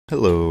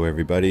Hello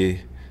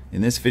everybody.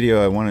 In this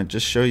video I want to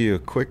just show you a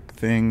quick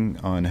thing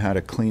on how to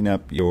clean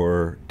up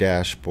your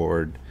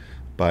dashboard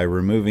by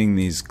removing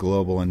these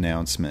global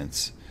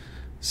announcements.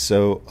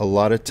 So a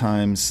lot of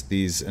times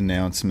these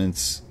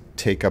announcements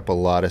take up a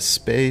lot of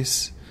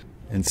space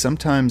and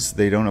sometimes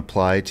they don't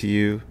apply to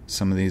you.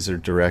 Some of these are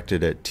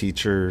directed at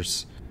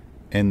teachers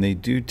and they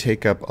do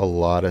take up a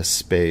lot of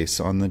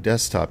space on the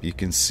desktop. You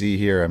can see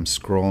here I'm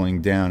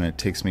scrolling down. It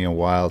takes me a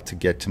while to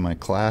get to my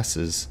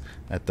classes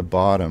at the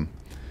bottom.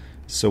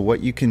 So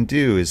what you can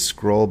do is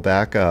scroll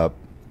back up,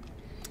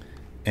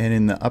 and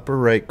in the upper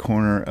right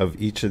corner of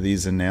each of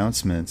these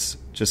announcements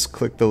just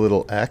click the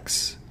little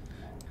X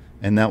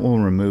and that will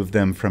remove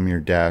them from your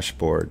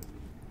dashboard.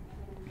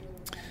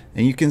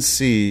 And you can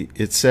see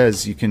it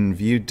says you can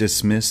view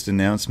dismissed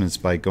announcements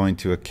by going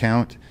to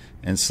Account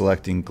and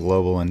selecting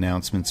Global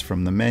Announcements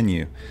from the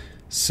menu.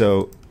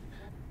 So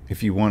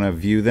if you want to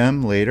view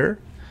them later,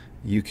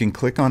 you can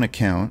click on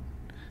Account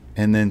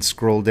and then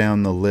scroll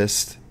down the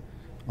list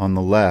on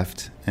the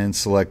left and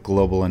select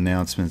Global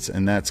Announcements,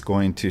 and that's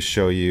going to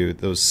show you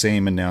those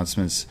same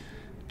announcements,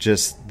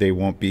 just they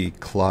won't be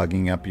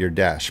clogging up your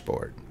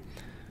dashboard.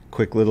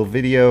 Quick little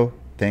video.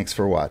 Thanks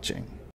for watching.